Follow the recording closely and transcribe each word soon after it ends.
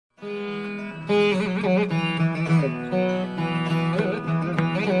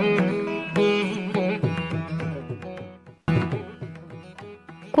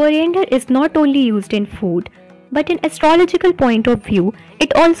Coriander is not only used in food, but in astrological point of view,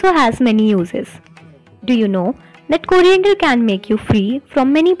 it also has many uses. Do you know that coriander can make you free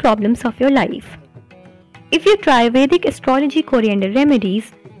from many problems of your life? If you try Vedic astrology coriander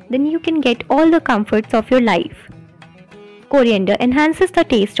remedies, then you can get all the comforts of your life. Coriander enhances the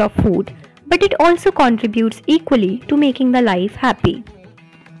taste of food, but it also contributes equally to making the life happy.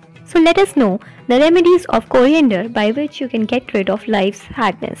 So let us know the remedies of coriander by which you can get rid of life's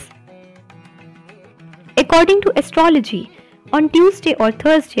sadness. According to astrology, on Tuesday or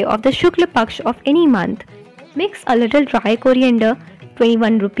Thursday of the Shukla Paksh of any month, mix a little dry coriander,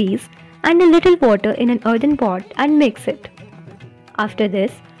 21 rupees, and a little water in an earthen pot and mix it. After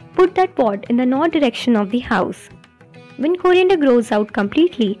this, put that pot in the north direction of the house. When coriander grows out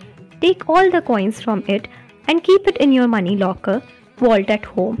completely, take all the coins from it and keep it in your money locker, vault at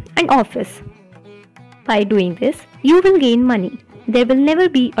home and office. By doing this, you will gain money. There will never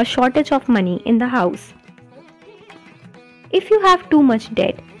be a shortage of money in the house. If you have too much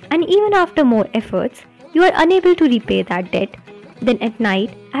debt and even after more efforts, you are unable to repay that debt, then at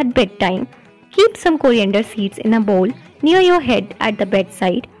night, at bedtime, keep some coriander seeds in a bowl near your head at the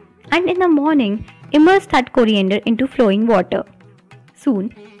bedside, and in the morning, immerse that coriander into flowing water.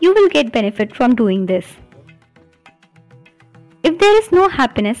 Soon, you will get benefit from doing this. If there is no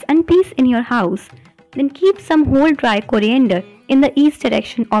happiness and peace in your house, then keep some whole dry coriander in the east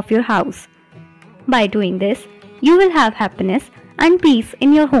direction of your house. By doing this, you will have happiness and peace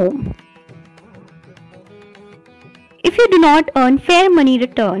in your home. If you do not earn fair money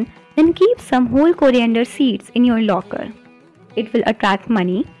return, then keep some whole coriander seeds in your locker. It will attract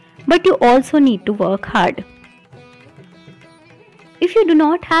money, but you also need to work hard. If you do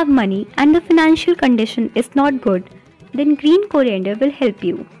not have money and the financial condition is not good, then green coriander will help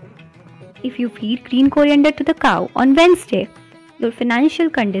you. If you feed green coriander to the cow on Wednesday, your financial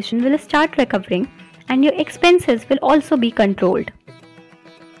condition will start recovering and your expenses will also be controlled.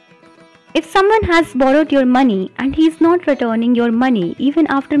 If someone has borrowed your money and he is not returning your money even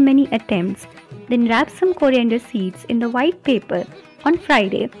after many attempts, then wrap some coriander seeds in the white paper on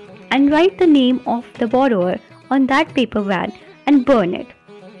Friday and write the name of the borrower on that paper wad and burn it.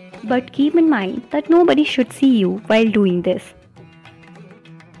 But keep in mind that nobody should see you while doing this.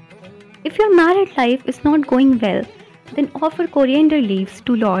 If your married life is not going well, then offer coriander leaves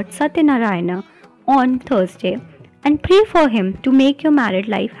to Lord Satyanarayana on Thursday and pray for him to make your married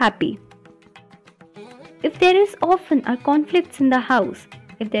life happy. If there is often a conflicts in the house,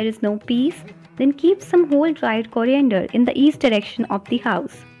 if there is no peace, then keep some whole dried coriander in the east direction of the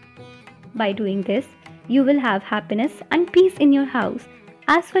house. By doing this, you will have happiness and peace in your house,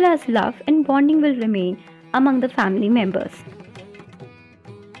 as well as love and bonding will remain among the family members.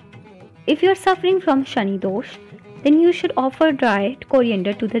 If you are suffering from Shani Dosh, then you should offer dried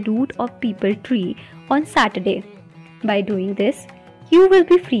coriander to the root of peepal tree on Saturday. By doing this, you will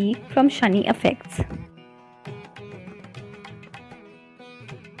be free from Shani effects.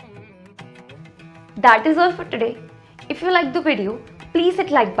 That is all for today. If you like the video, please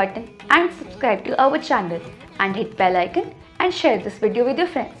hit like button and subscribe to our channel and hit bell icon and share this video with your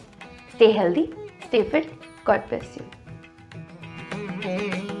friends. Stay healthy, stay fit, God bless you.